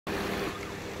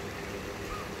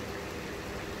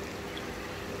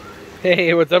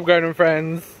Hey, what's up, garden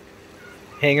friends?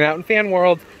 Hanging out in fan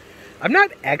world. I'm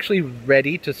not actually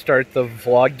ready to start the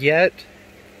vlog yet,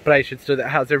 but I should start that.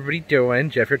 How's everybody doing?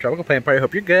 Jeff, your tropical plant party. I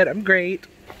hope you're good. I'm great.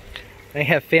 I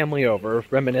have family over,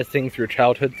 reminiscing through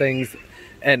childhood things,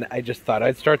 and I just thought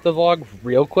I'd start the vlog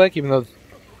real quick, even though,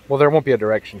 well, there won't be a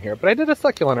direction here, but I did a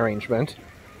succulent arrangement,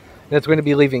 and it's going to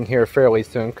be leaving here fairly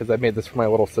soon because I made this for my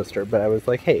little sister, but I was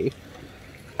like, hey,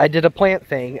 I did a plant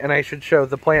thing, and I should show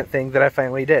the plant thing that I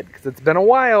finally did, because it's been a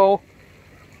while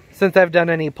since I've done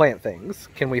any plant things.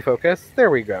 Can we focus? There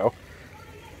we go.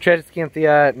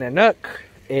 Tradescanthia Nanook,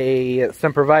 a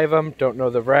Sempervivum, don't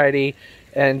know the variety,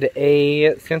 and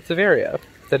a Sansevieria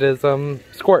that is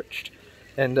scorched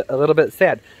and a little bit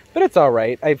sad. But it's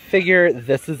alright. I figure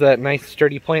this is a nice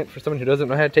sturdy plant for someone who doesn't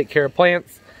know how to take care of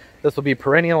plants. This will be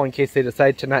perennial in case they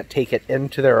decide to not take it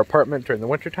into their apartment during the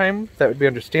wintertime. That would be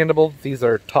understandable. These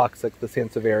are toxic, the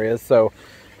Sansevierias, so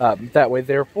that way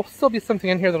there will still be something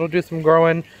in here that'll do some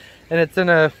growing. And it's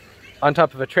on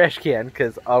top of a trash can,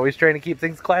 because always trying to keep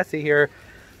things classy here.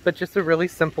 But just a really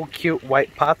simple, cute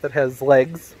white pot that has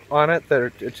legs on it.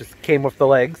 It just came with the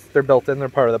legs. They're built in, they're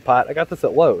part of the pot. I got this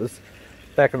at Lowe's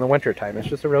back in the wintertime. It's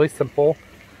just a really simple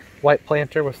white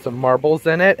planter with some marbles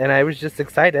in it, and I was just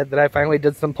excited that I finally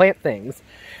did some plant things.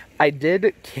 I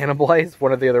did cannibalize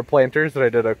one of the other planters that I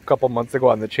did a couple months ago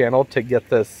on the channel to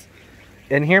get this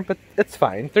in here, but it's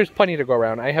fine. There's plenty to go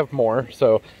around. I have more,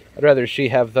 so I'd rather she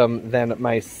have them than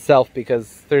myself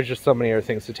because there's just so many other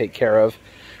things to take care of.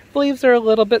 The leaves are a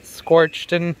little bit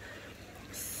scorched and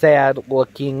sad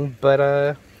looking,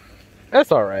 but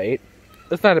that's alright.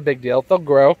 It's not a big deal. They'll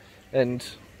grow and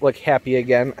look happy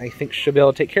again. I think she'll be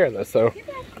able to take care of this, so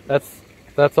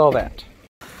that's all that.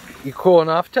 You cool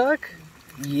enough, Tuck?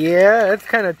 Yeah, it's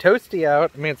kind of toasty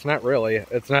out. I mean, it's not really.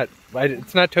 It's not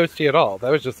toasty at all. That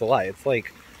was just a lie. It's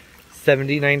like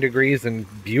 79 degrees and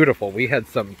beautiful. We had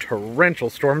some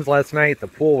torrential storms last night. The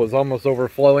pool was almost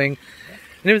overflowing,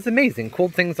 and it was amazing.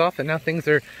 Cooled things off, and now things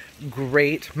are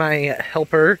great. My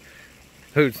helper,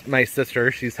 who's my sister,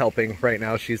 she's helping right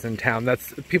now. She's in town.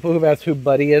 That's people who've asked who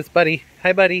Buddy is. Buddy,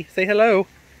 hi Buddy, say hello.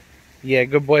 Yeah,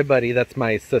 good boy Buddy. That's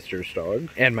my sister's dog.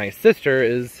 And my sister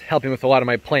is helping with a lot of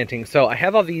my planting. So I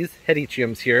have all these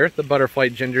hedychiums here, the butterfly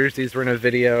gingers. These were in a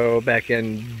video back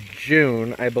in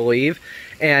June, I believe.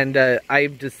 And I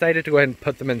decided to go ahead and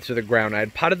put them into the ground.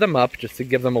 I'd potted them up just to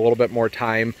give them a little bit more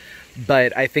time,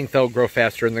 but I think they'll grow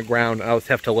faster in the ground. I'll just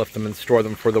have to lift them and store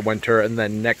them for the winter, and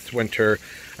then next winter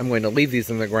I'm going to leave these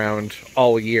in the ground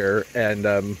all year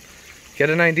and get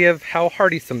an idea of how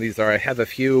hardy some of these are. I have a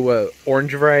few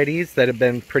orange varieties that have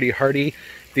been pretty hardy.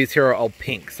 These here are all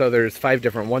pink, so there's 5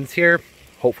 different ones here.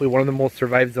 Hopefully one of them will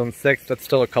survive zone 6. That's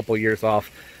still a couple years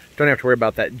off. Don't have to worry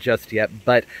about that just yet,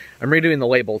 but I'm redoing the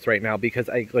labels right now because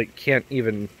I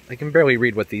can barely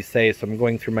read what these say, so I'm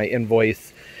going through my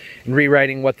invoice and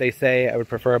rewriting what they say. I would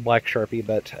prefer a black Sharpie,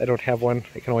 but I don't have one.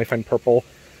 I can only find purple.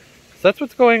 So that's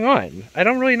what's going on. I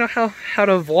don't really know how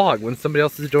to vlog when somebody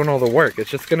else is doing all the work.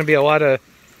 It's just going to be a lot of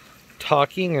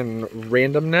talking and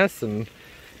randomness, and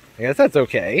I guess that's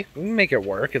okay. We can make it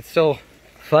work. It's still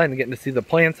fun getting to see the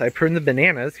plants. I pruned the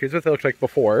bananas. Here's what they looked like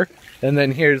before, and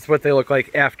then here's what they look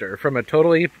like after, from a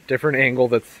totally different angle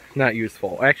that's not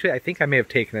useful. Actually, I think I may have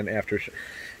taken an after shot.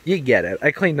 You get it.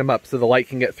 I cleaned them up so the light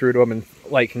can get through to them and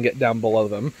light can get down below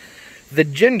them. The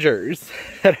gingers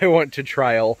that I want to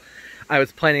trial, I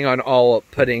was planning on all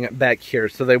putting back here,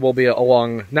 so they will be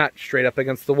along, not straight up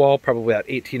against the wall, probably about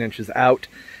 18 inches out,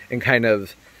 and kind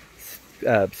of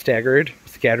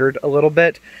scattered a little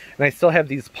bit. And I still have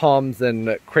these palms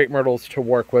and crepe myrtles to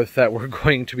work with that were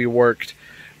going to be worked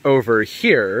over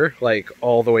here, like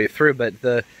all the way through. But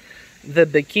the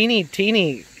bikini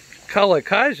teeny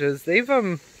colocajas,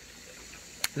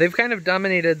 they've kind of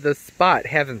dominated the spot,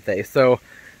 haven't they? So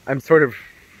I'm sort of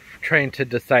trying to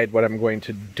decide what I'm going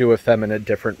to do with them in a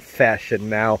different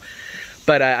fashion now.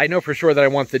 But I know for sure that I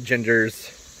want the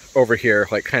gingers over here,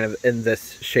 like kind of in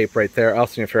this shape right there. I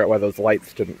also need to figure out why those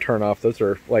lights didn't turn off. Those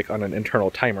are like on an internal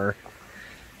timer.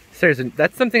 So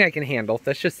that's something I can handle.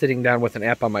 That's just sitting down with an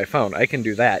app on my phone. I can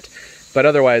do that. But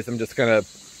otherwise, I'm just gonna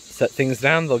set things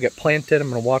down. They'll get planted. I'm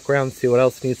gonna walk around, see what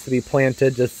else needs to be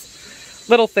planted. Just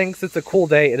little things. It's a cool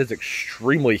day. It is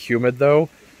extremely humid though,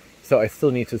 so I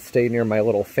still need to stay near my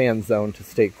little fan zone to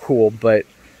stay cool, but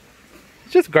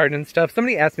it's just garden stuff.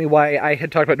 Somebody asked me why I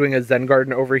had talked about doing a Zen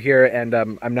garden over here, and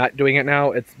I'm not doing it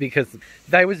now. It's because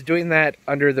I was doing that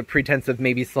under the pretense of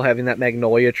maybe still having that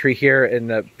magnolia tree here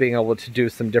and being able to do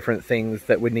some different things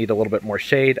that would need a little bit more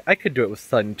shade. I could do it with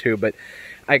sun too, but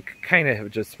I kind of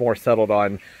have just more settled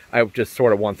on, I just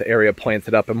sort of want the area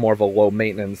planted up in more of a low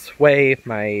maintenance way.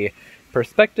 My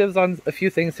perspectives on a few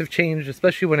things have changed,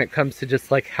 especially when it comes to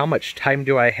just like how much time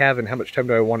do I have and how much time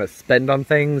do I want to spend on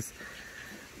things.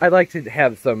 I'd like to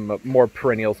have some more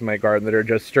perennials in my garden that are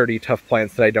just sturdy, tough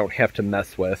plants that I don't have to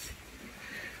mess with.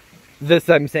 This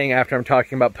I'm saying after I'm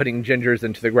talking about putting gingers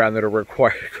into the ground that are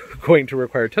going to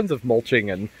require tons of mulching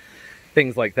and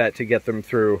things like that to get them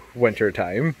through winter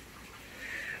time.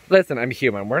 Listen, I'm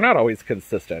human. We're not always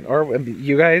consistent. Or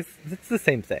you guys, it's the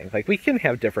same thing. Like, we can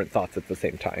have different thoughts at the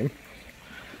same time.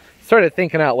 Sort of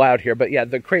thinking out loud here, but yeah,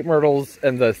 the crepe myrtles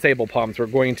and the sable palms were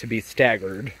going to be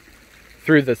staggered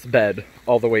through this bed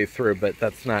all the way through, but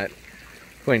that's not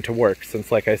going to work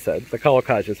since, like I said, the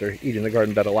colocages are eating the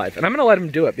garden bed alive. And I'm going to let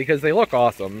them do it because they look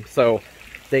awesome, so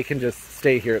they can just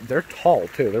stay here. They're tall,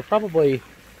 too. They're probably,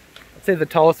 I'd say the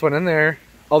tallest one in there,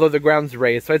 although the ground's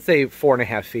raised, so I'd say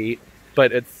 4.5 feet,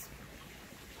 but it's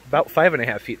about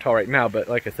 5.5 feet tall right now, but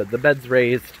like I said, the bed's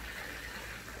raised.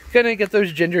 Gonna get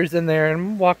those gingers in there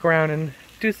and walk around and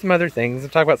do some other things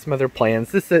and talk about some other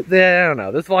plans. I don't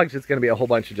know, this vlog's just gonna be a whole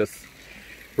bunch of just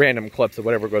random clips of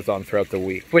whatever goes on throughout the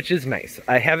week, which is nice.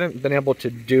 I haven't been able to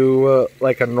do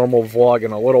like a normal vlog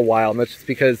in a little while, and that's just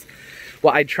because,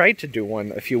 well, I tried to do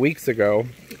one a few weeks ago,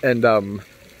 and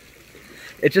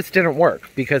it just didn't work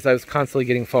because I was constantly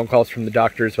getting phone calls from the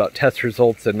doctors about test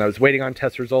results, and I was waiting on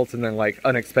test results, and then like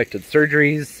unexpected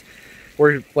surgeries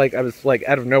where like I was like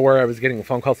out of nowhere I was getting a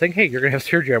phone call saying, hey, you're gonna have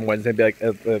surgery on Wednesday. I'd be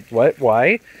like, what?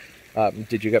 Why?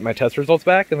 Did you get my test results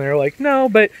back? And they were like, no,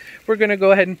 but we're gonna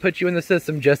go ahead and put you in the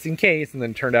system just in case. And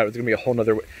then turned out it was gonna be a whole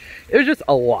nother, it was just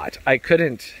a lot. I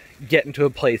couldn't get into a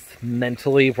place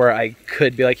mentally where I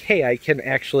could be like, hey, I can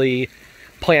actually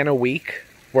plan a week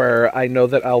where I know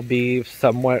that I'll be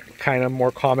somewhat kind of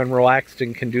more calm and relaxed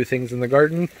and can do things in the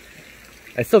garden.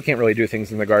 I still can't really do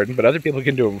things in the garden, but other people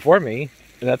can do them for me,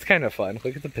 and that's kind of fun.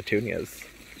 Look at the petunias.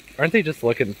 Aren't they just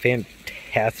looking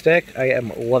fantastic? I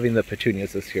am loving the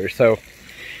petunias this year. So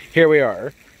here we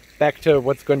are, back to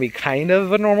what's going to be kind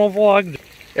of a normal vlog.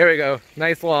 There we go.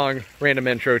 Nice long random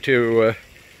intro to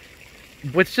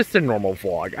what's just a normal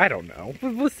vlog. I don't know.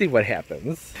 We'll see what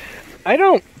happens. I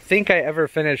don't think I ever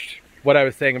finished what I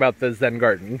was saying about the Zen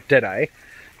garden, did I?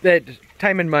 That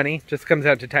time and money just comes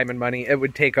down to time and money. It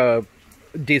would take a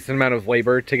decent amount of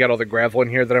labor to get all the gravel in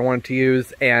here that I wanted to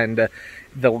use, and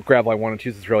the gravel I wanted to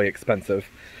use is really expensive.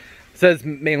 So that's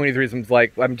mainly the reasons,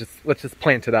 like, let's just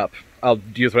plant it up. I'll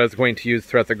use what I was going to use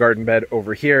throughout the garden bed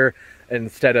over here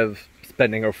instead of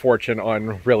spending a fortune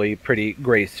on really pretty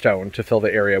gray stone to fill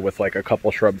the area with like a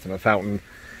couple shrubs and a fountain.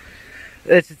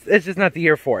 It's just not the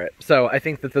year for it. So I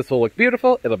think that this will look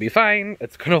beautiful. It'll be fine.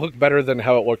 It's going to look better than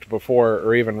how it looked before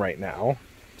or even right now.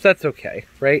 So that's okay,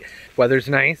 right? Weather's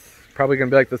nice. Probably going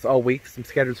to be like this all week. Some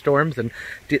scattered storms, and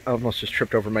almost just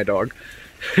tripped over my dog.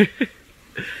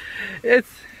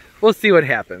 We'll see what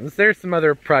happens. There's some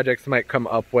other projects I might come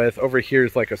up with. Over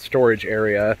here's like a storage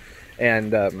area,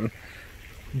 and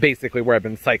basically where I've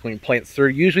been cycling plants through.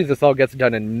 Usually this all gets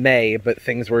done in May, but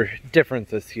things were different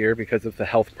this year because of the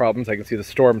health problems. I can see the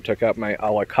storm took out my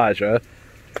alocasia.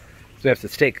 So I have to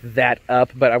stake that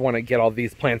up, but I want to get all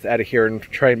these plants out of here and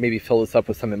try and maybe fill this up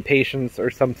with some impatiens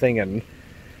or something and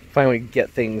finally get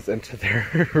things into their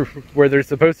where they're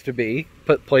supposed to be.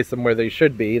 Place them where they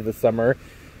should be this summer,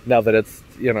 now that it's,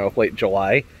 you know, late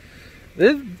July.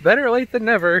 It's better late than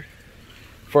never.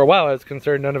 For a while I was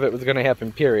concerned none of it was going to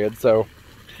happen, period, so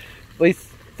at least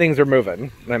things are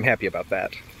moving, and I'm happy about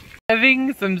that.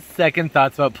 Having some second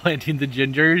thoughts about planting the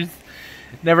gingers.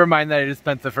 Never mind that I just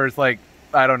spent the first, like,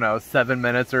 I don't know, 7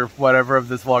 minutes or whatever of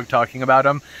this vlog talking about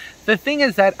them. The thing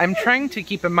is that I'm trying to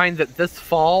keep in mind that this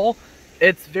fall,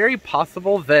 it's very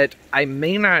possible that I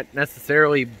may not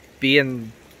necessarily be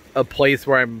in a place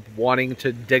where I'm wanting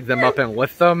to dig them up and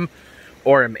lift them,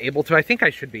 or am able to. I think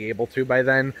I should be able to by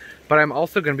then, but I'm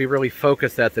also going to be really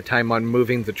focused at the time on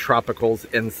moving the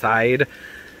tropicals inside.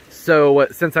 So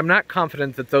since I'm not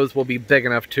confident that those will be big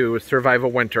enough to survive a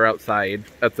winter outside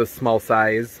at the small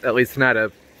size, at least not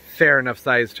a fair enough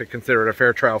size to consider it a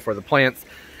fair trial for the plants,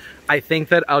 I think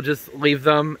that I'll just leave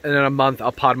them, and in a month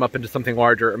I'll pot them up into something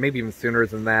larger, or maybe even sooner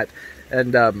than that.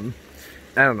 And I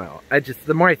don't know,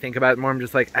 the more I think about it, the more I'm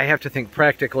just like, I have to think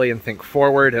practically and think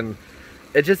forward, and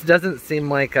it just doesn't seem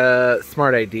like a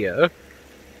smart idea,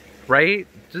 right?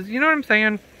 Just, you know what I'm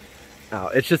saying? Oh,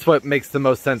 it's just what makes the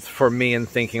most sense for me in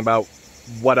thinking about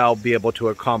what I'll be able to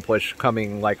accomplish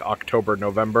coming like October,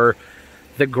 November.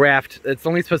 The graft, it's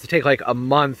only supposed to take like a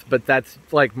month, but that's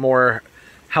like more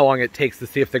how long it takes to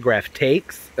see if the graft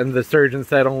takes. And the surgeon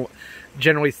said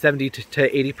generally 70 to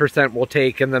 80% will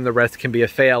take, and then the rest can be a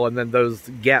fail, and then those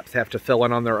gaps have to fill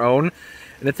in on their own.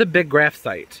 And it's a big graft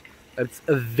site. It's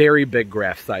a very big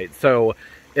graft site. So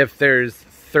if there's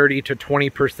 30 to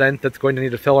 20% that's going to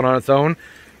need to fill in on its own,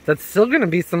 that's still going to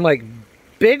be some like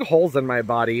big holes in my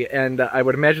body, and I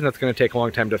would imagine that's going to take a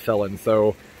long time to fill in.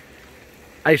 So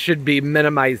I should be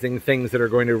minimizing things that are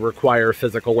going to require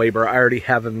physical labor. I already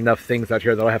have enough things out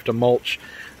here that I'll have to mulch.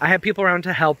 I have people around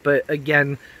to help, but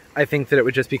again, I think that it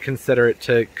would just be considerate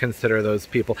to consider those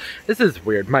people. This is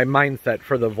weird. My mindset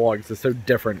for the vlogs is so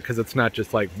different because it's not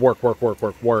just like work, work, work,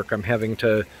 work, work. I'm having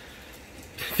to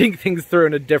think things through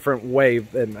in a different way,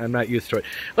 and I'm not used to it.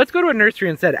 Let's go to a nursery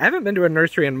instead. I haven't been to a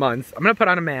nursery in months. I'm going to put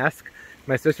on a mask.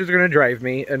 My sisters are going to drive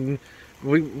me, and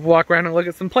we walk around and look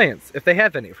at some plants, if they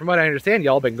have any. From what I understand,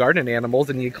 y'all been gardening animals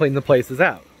and you clean the places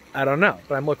out. I don't know,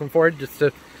 but I'm looking forward just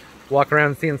to walk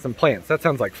around seeing some plants. That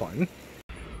sounds like fun.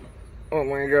 Oh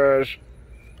my gosh,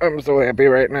 I'm so happy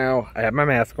right now. I have my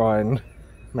mask on.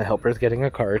 My helper's getting a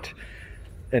cart,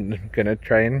 and I'm gonna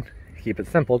try and keep it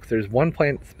simple because there's one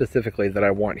plant specifically that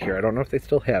I want here. I don't know if they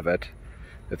still have it.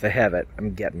 If they have it,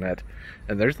 I'm getting it.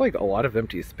 And there's like a lot of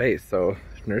empty space, so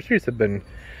nurseries have been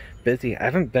busy. I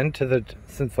haven't been to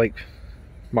since like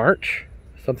March,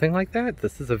 something like that.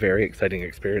 This is a very exciting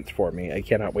experience for me. I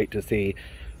cannot wait to see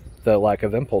the lack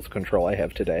of impulse control I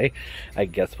have today. I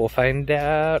guess we'll find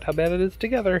out how bad it is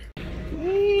together.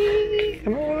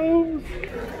 Come on.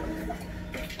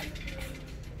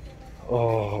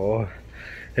 Oh,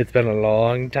 it's been a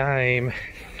long time.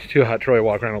 Too hot to really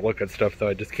walk around and look at stuff though.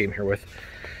 I just came here with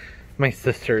my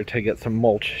sister to get some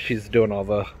mulch. She's doing all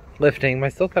the lifting. I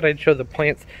still thought I'd show the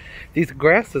plants. These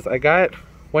grasses, I got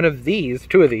one of these,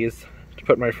 two of these, to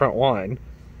put in my front lawn.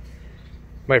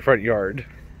 My front yard,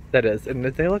 that is. And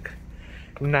they look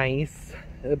nice,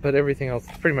 but everything else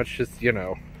is pretty much just, you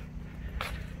know,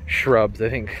 shrubs. I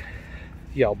think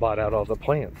y'all bought out all the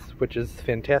plants, which is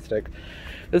fantastic.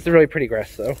 This is a really pretty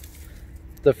grass though.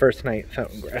 The first night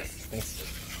fountain grass. Nice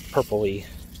purpley,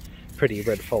 pretty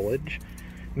red foliage.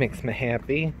 Makes me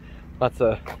happy. Lots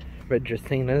of red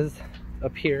dracaenas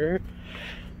up here.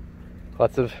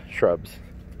 Lots of shrubs.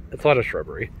 It's a lot of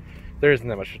shrubbery. There isn't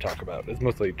that much to talk about. It's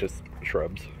mostly just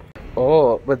shrubs.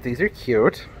 Oh, but these are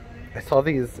cute. I saw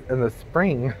these in the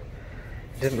spring.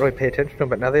 Didn't really pay attention to them,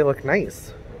 but now they look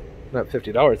nice. Not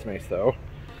 $50 nice though.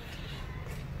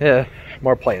 Yeah,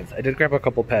 more plants. I did grab a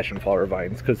couple passion flower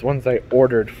vines because ones I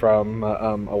ordered from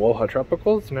Aloha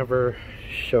Tropicals never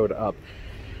showed up.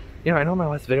 You know, I know in my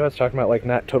last video I was talking about like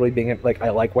not totally being like, I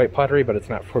like white pottery, but it's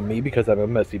not for me because I'm a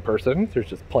messy person. There's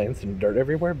just plants and dirt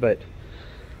everywhere, but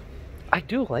I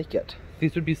do like it.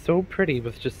 These would be so pretty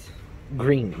with just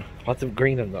green, lots of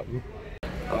green in them.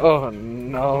 Oh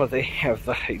no, they have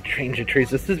the hydrangea trees.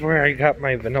 This is where I got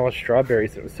my vanilla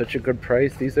strawberries. It was such a good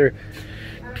price. These are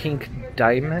pink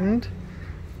diamond.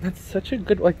 That's such a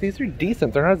good, like these are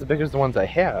decent. They're not as big as the ones I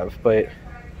have, but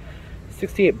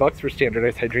 $68 for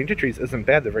standardized hydrangea trees isn't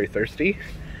bad. They're very thirsty.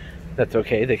 That's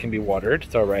okay. They can be watered.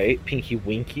 It's all right. Pinky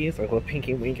winkies. I love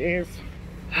pinky winkies.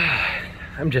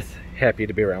 I'm just happy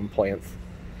to be around plants.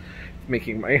 It's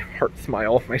making my heart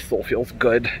smile. My soul feels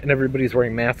good. And everybody's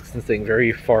wearing masks and staying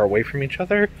very far away from each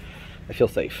other. I feel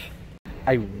safe.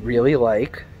 I really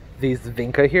like these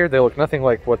vinca here. They look nothing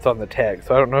like what's on the tag,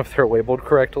 so I don't know if they're labeled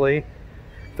correctly.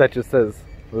 That just says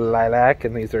lilac,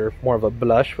 and these are more of a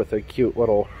blush with a cute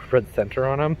little red center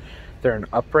on them. They're an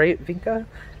upright vinca,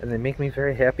 and they make me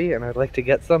very happy, and I'd like to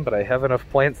get some, but I have enough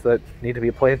plants that need to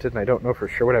be planted, and I don't know for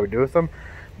sure what I would do with them.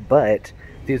 But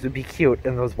these would be cute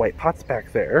in those white pots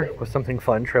back there with something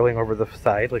fun trailing over the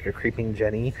side, like a creeping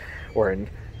Jenny, or an,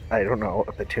 I don't know,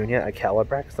 a petunia, a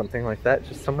calabrax, something like that.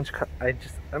 Just so much,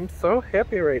 I'm so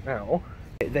happy right now.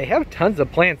 They have tons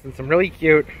of plants and some really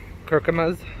cute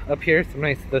curcumas up here. Some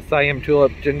nice, the Siam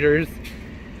tulip gingers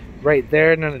right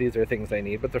there. None of these are things I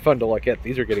need, but they're fun to look at.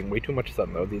 These are getting way too much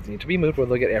sun though. These need to be moved when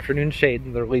they get afternoon shade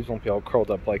and their leaves won't be all curled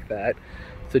up like that.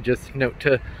 So just note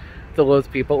to those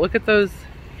people, look at those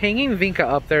hanging vinca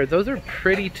up there. Those are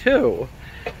pretty too.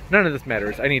 None of this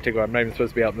matters. I need to go. I'm not even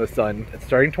supposed to be out in the sun. It's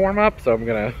starting to warm up, so I'm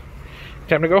gonna,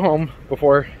 time to go home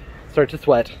before I start to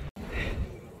sweat.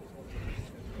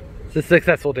 It's a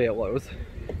successful day at Lowe's.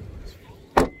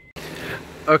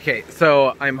 Okay,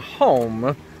 so I'm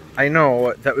home. I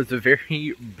know that was a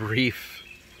very brief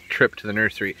trip to the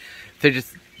nursery.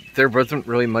 There wasn't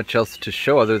really much else to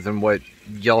show other than what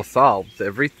y'all saw.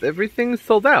 Everything's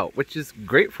sold out, which is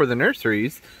great for the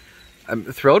nurseries. I'm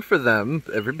thrilled for them.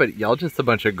 Everybody, y'all just a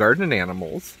bunch of gardening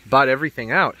animals. Bought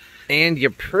everything out. And you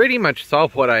pretty much saw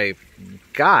what I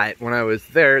got when I was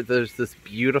there. There's this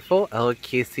beautiful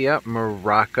Alocasia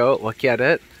Morocco. Look at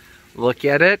it. Look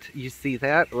at it. You see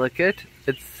that? Look at it.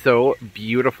 It's so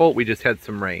beautiful. We just had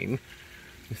some rain,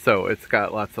 so it's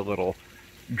got lots of little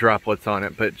droplets on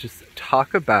it, but just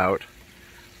talk about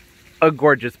a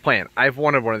gorgeous plant. I've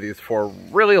wanted one of these for a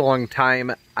really long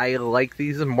time. I like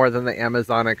these more than the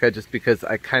Amazonica just because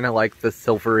I kind of like the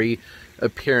silvery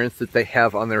appearance that they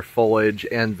have on their foliage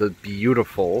and the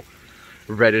beautiful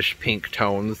reddish pink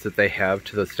tones that they have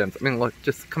to the stems. I mean, look,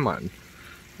 just come on.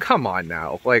 Come on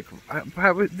now. Like,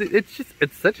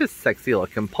 it's such a sexy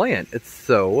looking plant. It's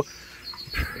so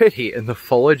pretty, and the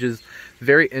foliage is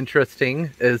very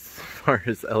interesting as far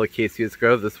as alocaceas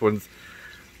go. This one's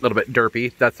a little bit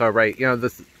derpy. That's all right. You know,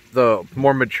 the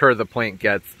more mature the plant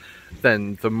gets,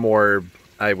 then the more,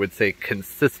 I would say,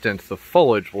 consistent the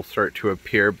foliage will start to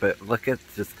appear. But look at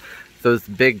just those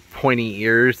big pointy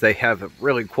ears. They have a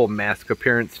really cool mask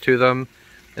appearance to them.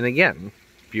 And again,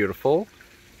 beautiful,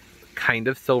 kind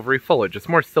of silvery foliage. It's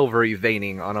more silvery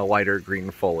veining on a lighter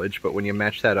green foliage, but when you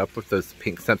match that up with those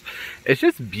pink stems, it's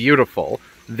just beautiful.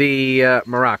 The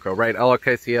Morocco, right?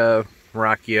 Alocasia,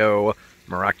 Morocco,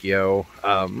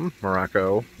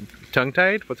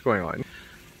 tongue-tied? What's going on?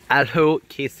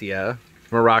 Alocasia,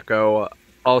 Morocco,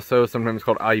 also sometimes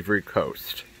called Ivory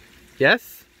Coast.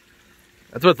 Yes?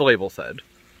 That's what the label said.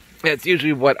 It's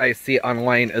usually what I see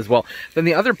online as well. Then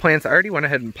the other plants, I already went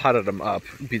ahead and potted them up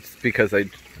because it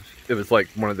was like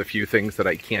one of the few things that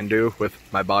I can do with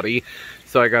my body.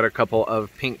 So I got a couple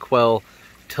of pink quill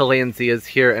tillandsias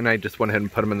here, and I just went ahead and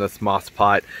put them in this moss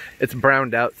pot. It's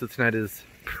browned out, so it's not as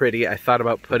pretty. I thought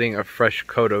about putting a fresh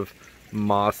coat of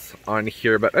moss on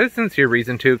here, but I didn't see a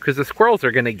reason to, because the squirrels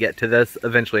are going to get to this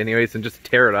eventually anyways and just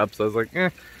tear it up. So I was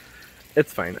like,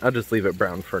 it's fine. I'll just leave it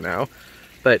brown for now.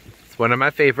 But it's one of my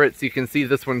favorites. You can see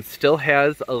this one still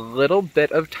has a little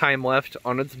bit of time left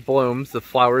on its blooms. The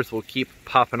flowers will keep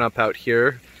popping up out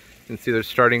here. You can see they're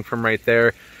starting from right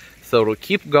there. So it'll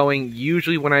keep going.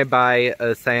 Usually when I buy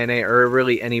a Cyane or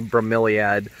really any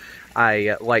bromeliad,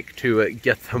 I like to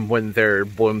get them when their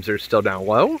blooms are still down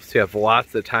low. So you have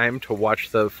lots of time to watch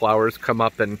the flowers come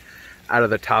up and out of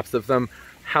the tops of them.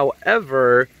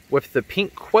 However, with the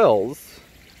pink quills,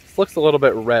 this looks a little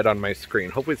bit red on my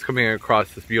screen. Hopefully it's coming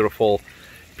across this beautiful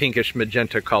pinkish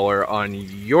magenta color on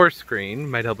your screen.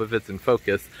 Might help if it's in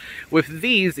focus. With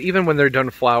these, even when they're done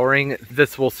flowering,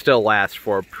 this will still last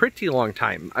for a pretty long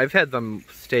time. I've had them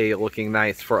stay looking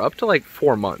nice for up to like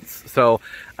 4 months. So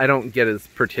I don't get as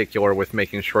particular with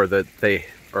making sure that they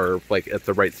are like at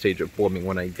the right stage of blooming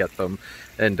when I get them.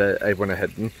 And I went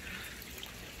ahead and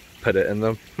put it in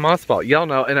the moss ball. Y'all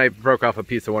know, and I broke off a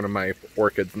piece of one of my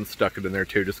orchids and stuck it in there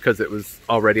too, just because it was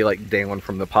already like dangling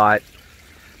from the pot.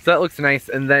 So that looks nice.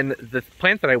 And then the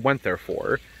plant that I went there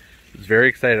for, I was very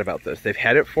excited about this. They've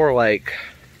had it for like,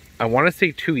 I want to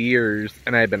say 2 years,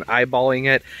 and I've been eyeballing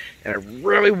it, and I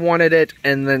really wanted it,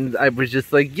 and then I was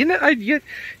just like, you know, you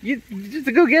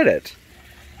just go get it.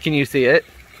 Can you see it?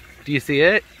 Do you see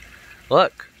it?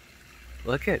 Look.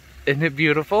 Look it. Isn't it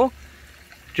beautiful?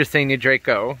 Dracenia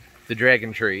Draco, the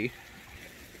dragon tree.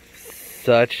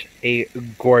 Such a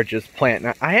gorgeous plant.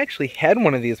 Now, I actually had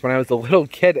one of these when I was a little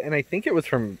kid, and I think it was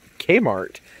from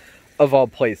Kmart, of all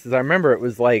places. I remember it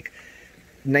was like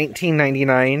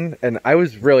 1999, and I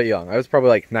was really young. I was probably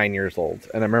like 9 years old,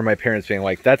 and I remember my parents being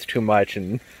like, that's too much,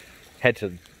 and had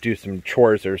to do some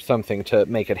chores or something to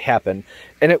make it happen.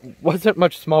 And it wasn't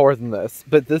much smaller than this,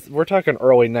 but this, we're talking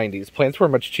early 90s. Plants were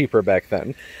much cheaper back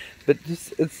then, but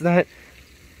just,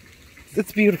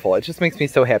 it's beautiful. It just makes me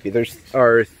so happy. There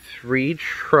are 3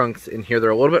 trunks in here.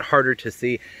 They're a little bit harder to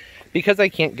see because I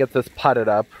can't get this potted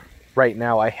up right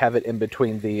now. I have it in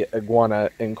between the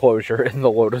iguana enclosure and the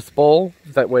lotus bowl.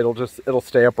 That way it'll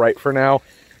stay upright for now,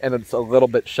 and it's a little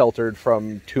bit sheltered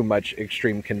from too much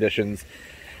extreme conditions.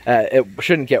 It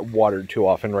shouldn't get watered too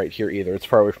often right here either. It's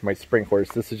far away from my sprinklers.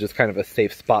 This is just kind of a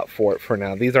safe spot for it for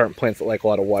now. These aren't plants that like a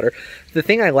lot of water. The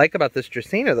thing I like about this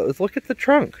Dracena though is look at the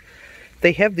trunk.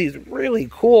 They have these really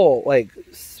cool, like,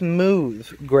 smooth,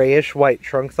 grayish white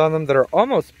trunks on them that are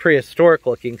almost prehistoric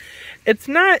looking. It's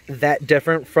not that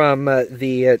different from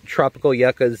the tropical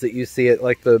yuccas that you see at,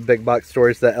 like, the big box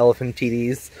stores, the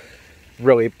elephantides,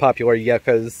 really popular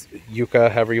yuccas, yucca,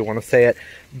 however you want to say it.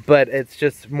 But it's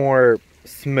just more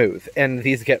smooth, and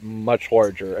these get much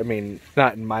larger. I mean,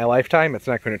 not in my lifetime. It's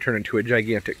not going to turn into a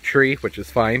gigantic tree, which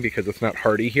is fine because it's not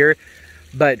hardy here.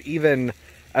 But even,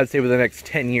 I'd say within the next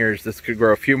 10 years, this could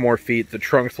grow a few more feet. The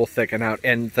trunks will thicken out,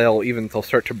 and they'll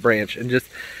start to branch, and just,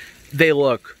 they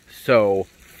look so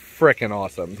freaking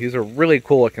awesome. These are really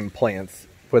cool looking plants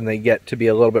when they get to be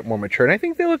a little bit more mature, and I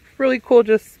think they look really cool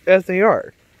just as they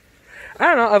are. I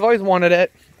don't know, I've always wanted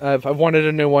it. I've wanted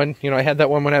a new one. You know, I had that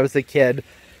one when I was a kid,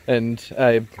 and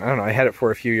I don't know, I had it for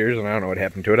a few years, and I don't know what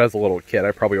happened to it. I was a little kid.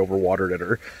 I probably overwatered it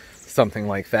or something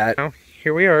like that. Now,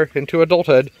 here we are into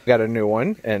adulthood. Got a new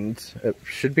one, and it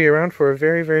should be around for a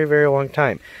very, very, very long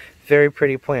time. Very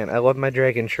pretty plant. I love my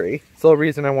dragon tree. It's the whole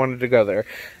reason I wanted to go there.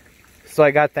 So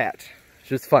I got that. It's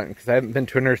just fun because I haven't been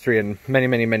to a nursery in many,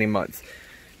 many, many months.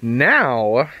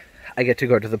 Now I get to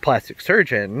go to the plastic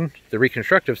surgeon, the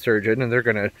reconstructive surgeon, and they're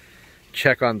going to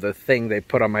check on the thing they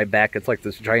put on my back. It's like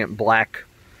this giant black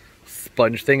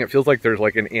sponge thing. It feels like there's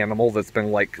like an animal that's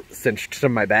been like cinched to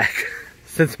my back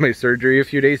since my surgery a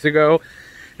few days ago.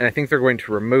 And I think they're going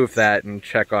to remove that and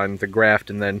check on the graft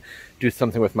and then do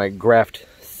something with my graft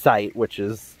site, which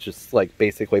is just like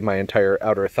basically my entire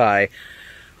outer thigh.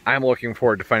 I'm looking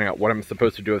forward to finding out what I'm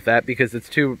supposed to do with that because it's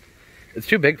too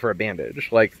big for a bandage.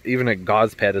 Like even a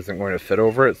gauze pad isn't going to fit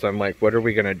over it. So I'm like, what are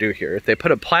we going to do here? If they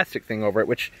put a plastic thing over it,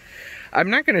 which I'm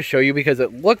not going to show you because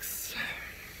it looks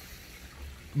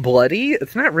bloody.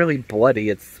 It's not really bloody.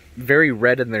 It's very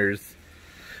red and there's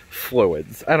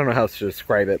fluids. I don't know how else to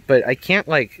describe it, but I can't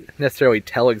like necessarily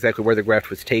tell exactly where the graft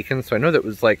was taken. So I know that it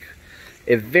was like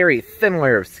a very thin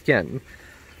layer of skin,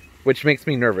 which makes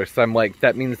me nervous. I'm like,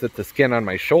 that means that the skin on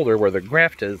my shoulder where the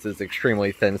graft is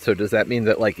extremely thin. So does that mean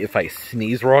that like if I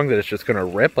sneeze wrong that it's just going to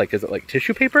rip? Like, is it like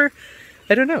tissue paper?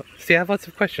 I don't know. See, I have lots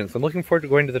of questions. I'm looking forward to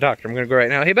going to the doctor. I'm going to go right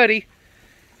now. Hey, buddy.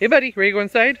 Hey, buddy. Ready to go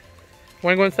inside?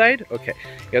 Want to go inside? Okay.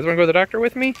 You guys want to go to the doctor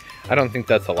with me? I don't think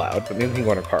that's allowed, but maybe we can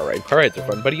go on a car ride. Car rides are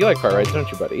fun. Buddy, you like car rides,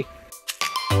 don't you, buddy?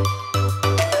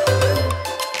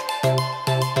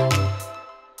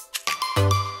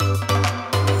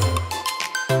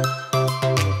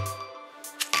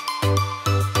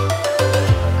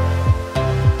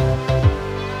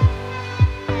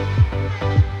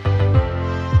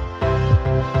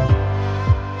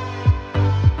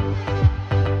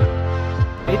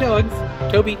 Hey, dogs.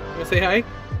 Toby, you wanna say hi?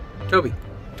 Toby,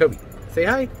 say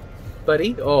hi,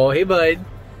 buddy. Oh, hey, bud.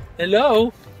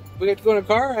 Hello. We got to go on a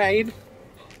car ride.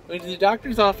 Went to the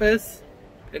doctor's office,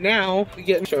 and now we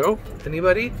get in show.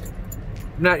 Anybody?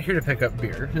 I'm not here to pick up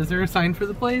beer. Is there a sign for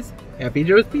the place? Happy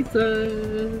Joe's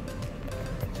Pizza.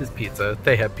 Just pizza.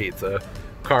 They have pizza.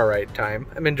 Car ride time.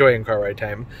 I'm enjoying car ride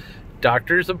time.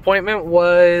 Doctor's appointment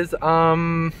was,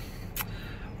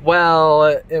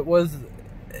 well, it was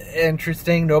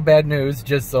interesting, no bad news,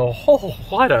 just a whole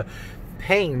lot of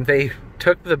pain. They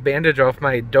took the bandage off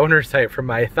my donor site from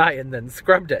my thigh and then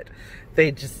scrubbed it.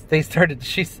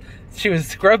 She was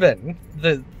scrubbing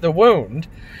the wound.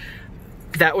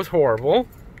 That was horrible,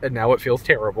 and now it feels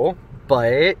terrible,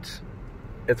 but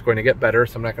it's going to get better,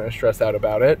 so I'm not going to stress out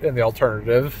about it. And the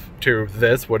alternative to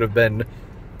this would have been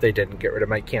they didn't get rid of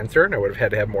my cancer and I would have had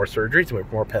to have more surgeries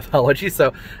and more pathology,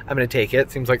 so I'm going to take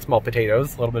it. Seems like small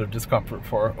potatoes, a little bit of discomfort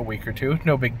for a week or two,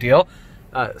 no big deal.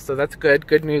 So that's good.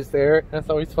 Good news there.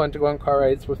 That's always fun to go on car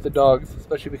rides with the dogs,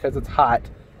 especially because it's hot,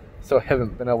 so I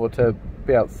haven't been able to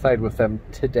be outside with them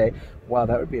today. Wow,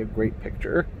 that would be a great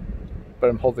picture, but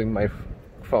I'm holding my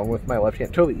phone with my left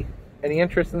hand. Toby, any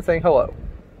interest in saying hello?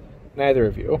 Neither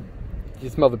of you. You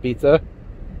smell the pizza?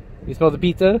 You smell the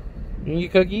pizza? You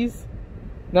eat cookies?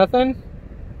 Nothing?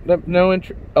 No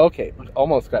interest? Okay,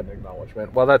 almost got an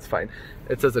acknowledgement. Well, that's fine.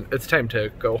 It says it's time to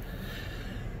go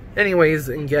anyways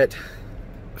and get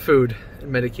food and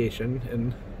medication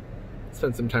and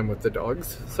spend some time with the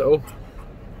dogs. So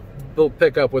we'll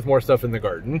pick up with more stuff in the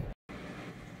garden.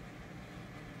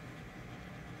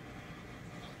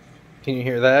 Can you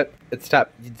hear that? It's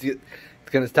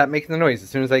gonna stop making the noise as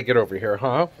soon as I get over here,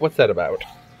 huh? What's that about?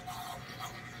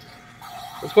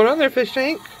 What's going on there, fish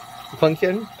tank?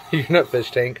 Pumpkin? You're not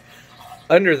fish tank.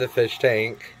 Under the fish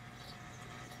tank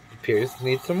appears to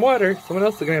need some water. Someone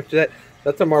else is gonna have to do that.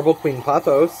 That's a marble queen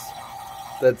pothos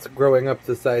that's growing up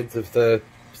the sides of the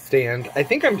stand. I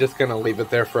think I'm just gonna leave it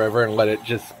there forever and let it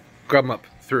just gum up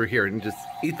through here and just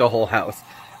eat the whole house.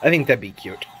 I think that'd be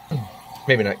cute.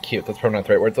 Maybe not cute, that's probably not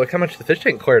the right words. Look how much the fish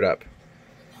tank cleared up.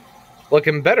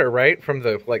 Looking better, right? From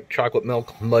the like chocolate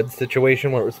milk mud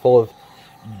situation where it was full of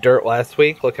dirt last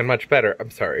week. Looking much better.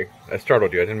 I'm sorry, I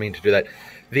startled you. I didn't mean to do that.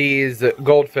 These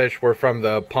goldfish were from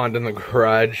the pond in the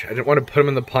garage. I didn't want to put them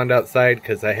in the pond outside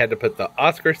because I had to put the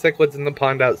Oscar cichlids in the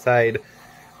pond outside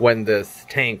when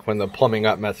the plumbing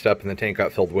got messed up and the tank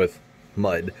got filled with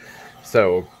mud.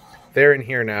 So they're in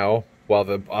here now while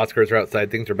the Oscars are outside.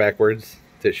 Things are backwards.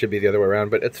 It should be the other way around,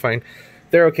 but it's fine.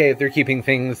 They're okay. They're keeping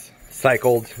things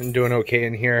cycled and doing okay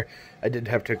in here. I did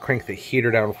have to crank the heater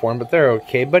down for them, but they're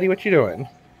okay. Buddy, what you doing?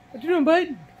 What you doing,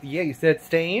 bud? Yeah, you said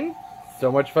staying?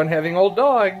 So much fun having old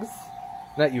dogs.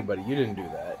 Not you, buddy. You didn't do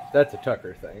that. That's a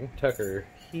Tucker thing. Tucker,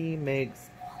 he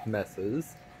makes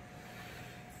messes.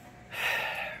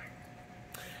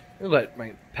 I let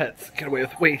my pets get away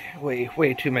with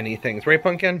way too many things. Right,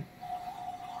 Pumpkin?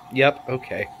 Yep,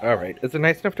 okay. Alright. Is it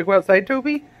nice enough to go outside,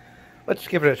 Toby? Let's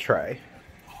give it a try.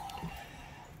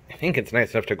 think it's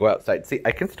nice enough to go outside. See,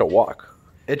 I can still walk.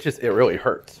 It really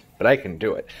hurts, but I can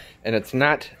do it. And it's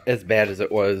not as bad as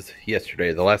it was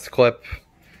yesterday. The last clip,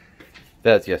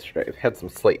 that's yesterday. I've had some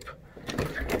sleep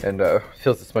and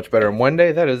feels this much better in one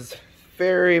day. That is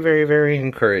very, very, very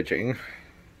encouraging.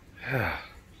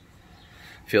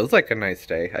 Feels like a nice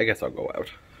day. I guess I'll go out.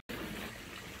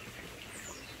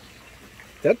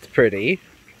 That's pretty.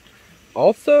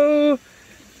 Also,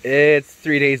 it's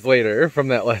 3 days later from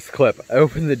that last clip. I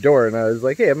opened the door and I was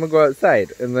like, hey, I'm gonna go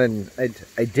outside. And then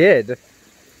I did,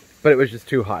 but it was just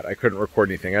too hot. I couldn't record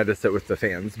anything. I had to sit with the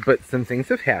fans. But some things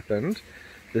have happened.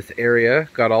 This area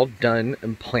got all done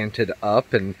and planted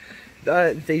up, and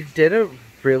they did a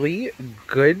really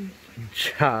good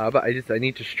job. I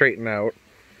need to straighten out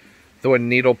the one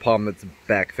needle palm that's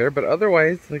back there, but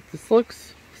otherwise, like, this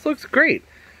looks great.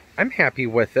 I'm happy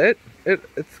with it.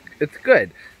 It's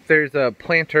good. There's a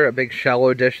planter, a big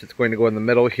shallow dish that's going to go in the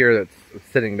middle here that's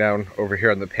sitting down over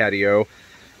here on the patio.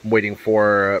 I'm waiting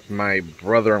for my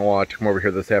brother-in-law to come over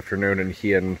here this afternoon, and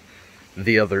he and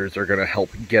the others are going to help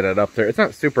get it up there. It's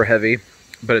not super heavy,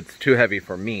 but it's too heavy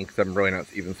for me because I'm really not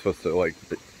even supposed to like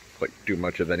do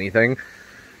much of anything.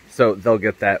 So they'll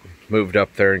get that moved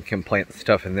up there and can plant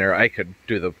stuff in there. I could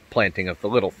do the planting of the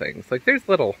little things. Like, there's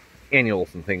little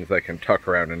annuals and things I can tuck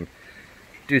around and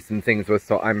do some things with.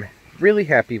 So I'm really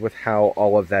happy with how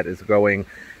all of that is going.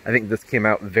 I think this came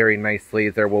out very nicely.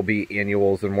 There will be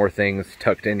annuals and more things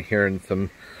tucked in here, and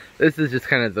this is just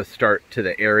kind of the start to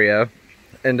the area.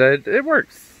 And it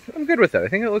works. I'm good with it. I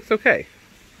think it looks okay.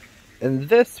 And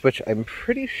this, which I'm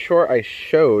pretty sure I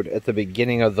showed at the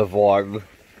beginning of the vlog,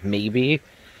 maybe.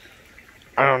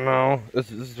 I don't know.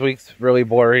 This week's really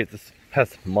blurry. This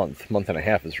past month and a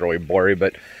half is really blurry,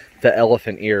 but the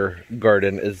elephant ear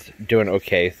garden is doing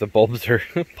okay. The bulbs are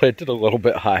planted a little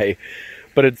bit high,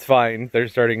 but it's fine. They're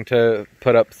starting to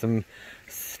put up some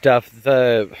stuff.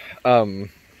 The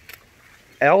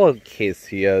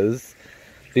alocasias,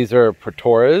 these are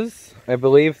Pretoras, I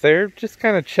believe. They're just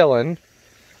kind of chilling,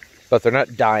 but they're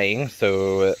not dying,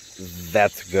 so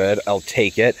that's good. I'll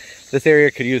take it. This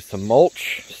area could use some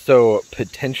mulch, so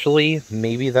potentially,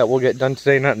 maybe that will get done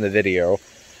today. Not in the video,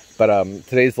 but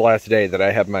today's the last day that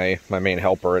I have my main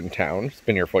helper in town. She's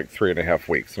been here for like 3.5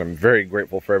 weeks, and I'm very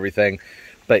grateful for everything.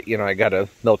 But, you know, I gotta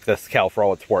milk this cow for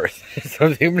all it's worth. So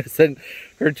I'm gonna send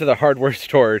her to the hardware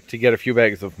store to get a few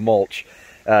bags of mulch,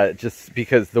 just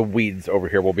because the weeds over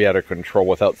here will be out of control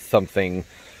without something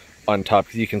on top.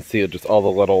 Because you can see just all the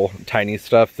little tiny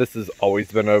stuff. This has always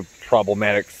been a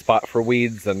problematic spot for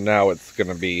weeds, and now it's going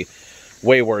to be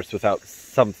way worse without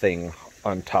something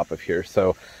on top of here.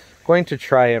 So going to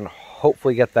try and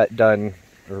hopefully get that done,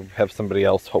 or have somebody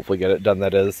else hopefully get it done,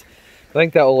 that is. I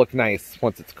think that will look nice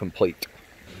once it's complete.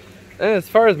 And as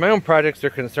far as my own projects are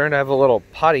concerned, I have a little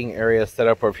potting area set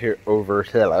up over here.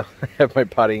 I have my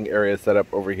potting area set up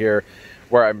over here,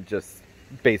 where I'm just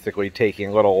basically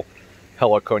taking little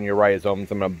heliconia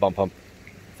rhizomes. I'm going to bump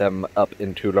them up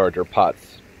into larger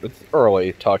pots. It's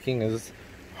early. Talking is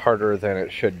harder than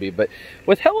it should be. But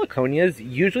with heliconias,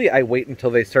 usually I wait until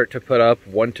they start to put up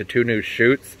 1 to 2 new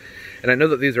shoots. And I know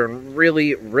that these are in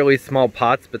really, really small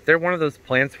pots, but they're one of those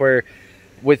plants where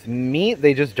with me,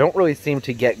 they just don't really seem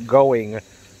to get going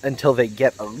until they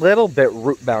get a little bit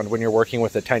root bound when you're working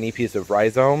with a tiny piece of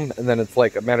rhizome. And then it's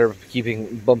like a matter of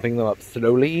bumping them up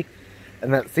slowly.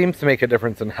 And that seems to make a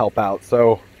difference and help out.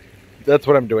 So that's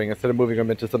what I'm doing. Instead of moving them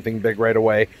into something big right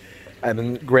away, I'm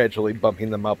then gradually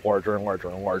bumping them up larger and larger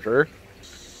and larger.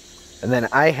 And then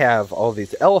I have all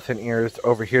these elephant ears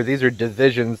over here. These are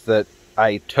divisions that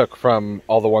I took from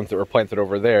all the ones that were planted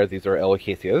over there. These are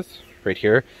alocasias right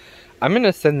here. I'm going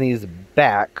to send these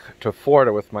back to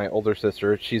Florida with my older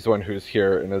sister. She's the one who's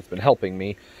here and has been helping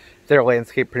me. Their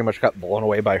landscape pretty much got blown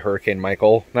away by Hurricane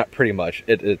Michael. Not pretty much.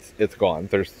 It's gone.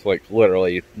 There's like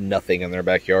literally nothing in their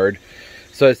backyard.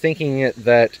 So I was thinking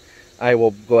that I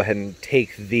will go ahead and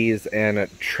take these and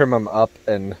trim them up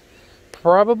and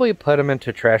probably put them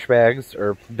into trash bags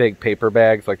or big paper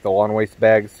bags like the lawn waste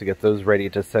bags to get those ready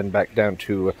to send back down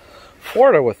to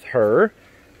Florida with her.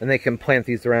 And they can plant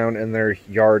these around in their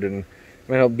yard, and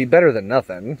I mean, it'll be better than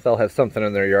nothing. They'll have something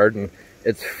in their yard, and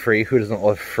it's free. Who doesn't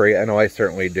love free? I know I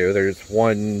certainly do. There's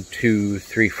 1, 2,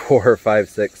 3, 4, 5,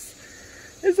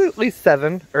 6. There's at least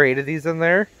 7 or 8 of these in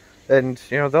there. And,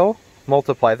 you know, they'll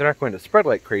multiply. They're not going to spread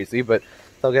like crazy, but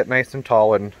they'll get nice and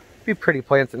tall and be pretty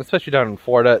plants. And especially down in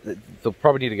Florida, they'll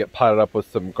probably need to get potted up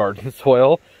with some garden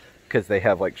soil because they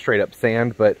have like straight up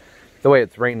sand. But the way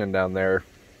it's raining down there,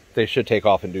 they should take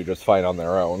off and do just fine on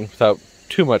their own without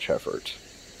too much effort,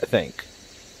 I think.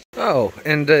 Oh,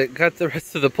 and got the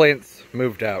rest of the plants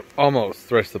moved out almost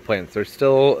the rest of the plants. There's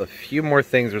still a few more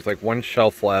things. There's like one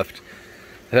shelf left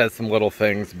that has some little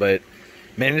things, but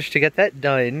managed to get that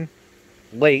done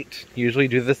late. Usually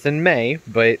do this in May,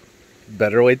 but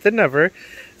better late than never.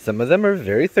 Some of them are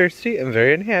very thirsty and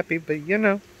very unhappy, but you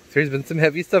know, there's been some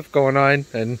heavy stuff going on,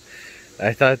 and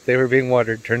I thought they were being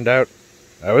watered. Turned out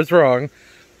I was wrong,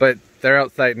 but they're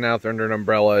outside now. They're under an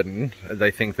umbrella, and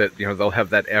I think that, you know, they'll have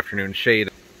that afternoon shade.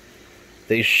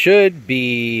 They should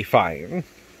be fine.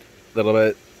 A little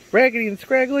bit raggedy and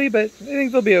scraggly, but I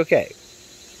think they'll be okay.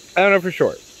 I don't know for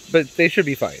sure, but they should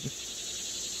be fine,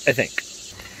 I think.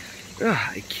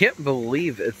 Ugh, I can't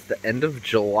believe it's the end of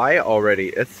July already.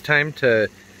 It's time to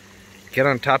get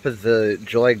on top of the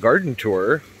July garden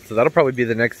tour. So that'll probably be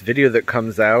the next video that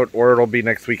comes out, or it'll be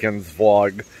next weekend's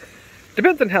vlog.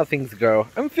 Depends on how things go.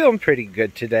 I'm feeling pretty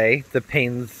good today. The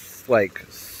pain's like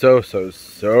so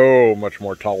much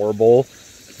more tolerable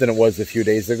than it was a few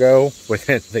days ago when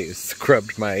they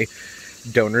scrubbed my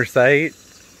donor site.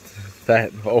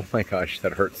 That, oh my gosh,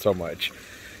 that hurt so much.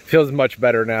 Feels much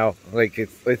better now. Like,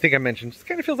 it's, I think I mentioned, just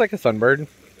kind of feels like a sunburn.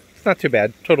 It's not too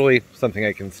bad. Totally something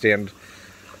I can stand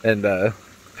and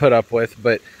put up with,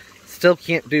 but still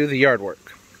can't do the yard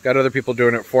work. Got other people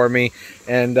doing it for me,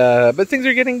 and but things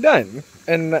are getting done,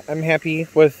 and I'm happy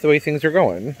with the way things are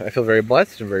going. I feel very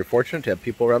blessed and very fortunate to have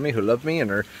people around me who love me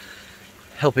and are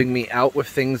helping me out with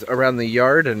things around the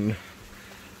yard, and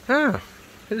I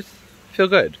just feel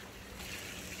good.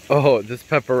 Oh, this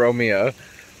peperomia.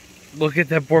 Look at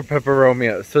that poor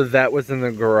peperomia. So that was in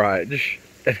the garage,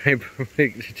 and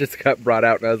it just got brought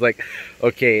out, and I was like,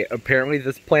 okay, apparently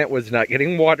this plant was not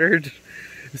getting watered,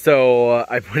 so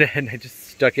I went ahead and I just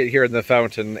stuck it here in the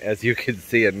fountain, as you can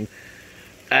see, and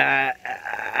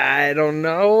I don't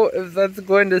know if that's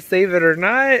going to save it or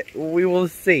not. We will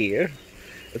see.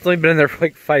 It's only been in there for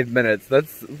like 5 minutes.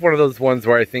 That's one of those ones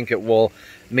where I think it will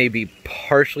maybe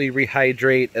partially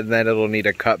rehydrate, and then it'll need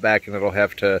a cutback, and it'll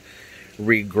have to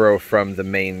regrow from the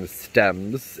main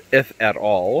stems, if at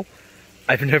all.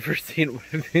 I've never seen,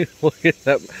 look at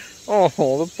that,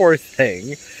 oh, the poor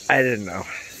thing. I didn't know.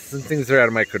 Some things are out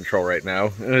of my control right now.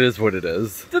 It is what it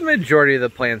is. The majority of the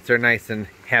plants are nice and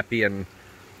happy and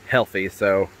healthy,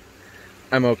 so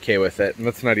I'm okay with it. And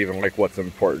that's not even like what's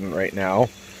important right now.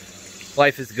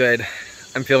 Life is good.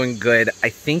 I'm feeling good. I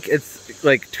think it's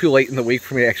like too late in the week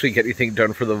for me to actually get anything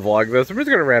done for the vlog though, so I'm just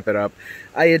gonna wrap it up.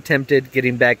 I attempted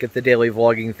getting back at the daily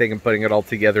vlogging thing and putting it all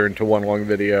together into one long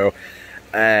video.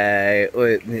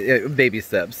 Baby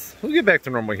steps. We'll get back to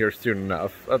normal here soon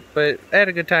enough. But I had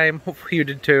a good time. Hopefully you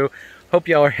did too. Hope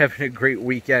y'all are having a great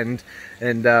weekend,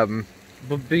 and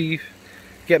we'll be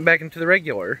getting back into the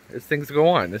regular as things go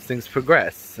on, as things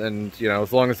progress. And you know,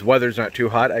 as long as the weather's not too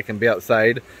hot, I can be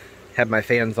outside, have my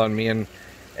fans on me and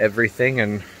everything,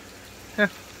 and yeah,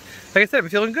 like I said, I'm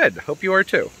feeling good. Hope you are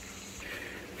too.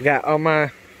 Got all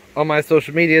my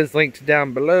social medias linked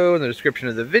down below in the description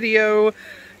of the video.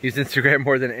 Use Instagram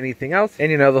more than anything else.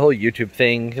 And you know, the whole YouTube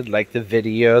thing. If you'd like the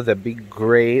video, that'd be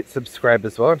great. Subscribe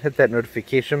as well and hit that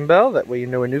notification bell. That way you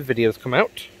know when new videos come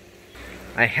out.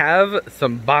 I have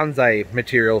some bonsai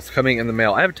materials coming in the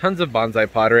mail. I have tons of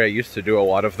bonsai pottery. I used to do a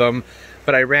lot of them,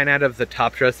 but I ran out of the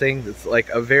top dressing. It's like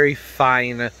a very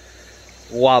fine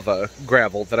lava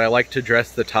gravel that I like to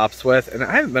dress the tops with, and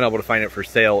I haven't been able to find it for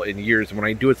sale in years. And when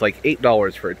I do, it's like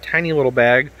 $8 for a tiny little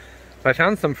bag. But I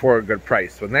found some for a good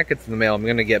price. When that gets in the mail, I'm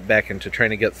going to get back into trying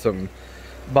to get some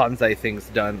bonsai things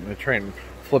done. I'm going to try and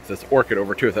flip this orchid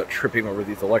over too without tripping over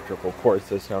these electrical cords.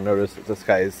 Just now notice that this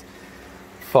guy's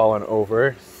fallen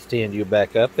over. Stand you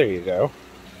back up. There you go.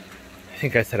 I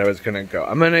think I said I was going to go.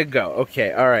 I'm going to go.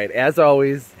 Okay, alright. As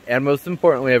always, and most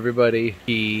importantly, everybody,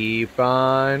 keep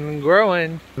on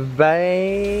growing.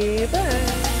 Bye-bye.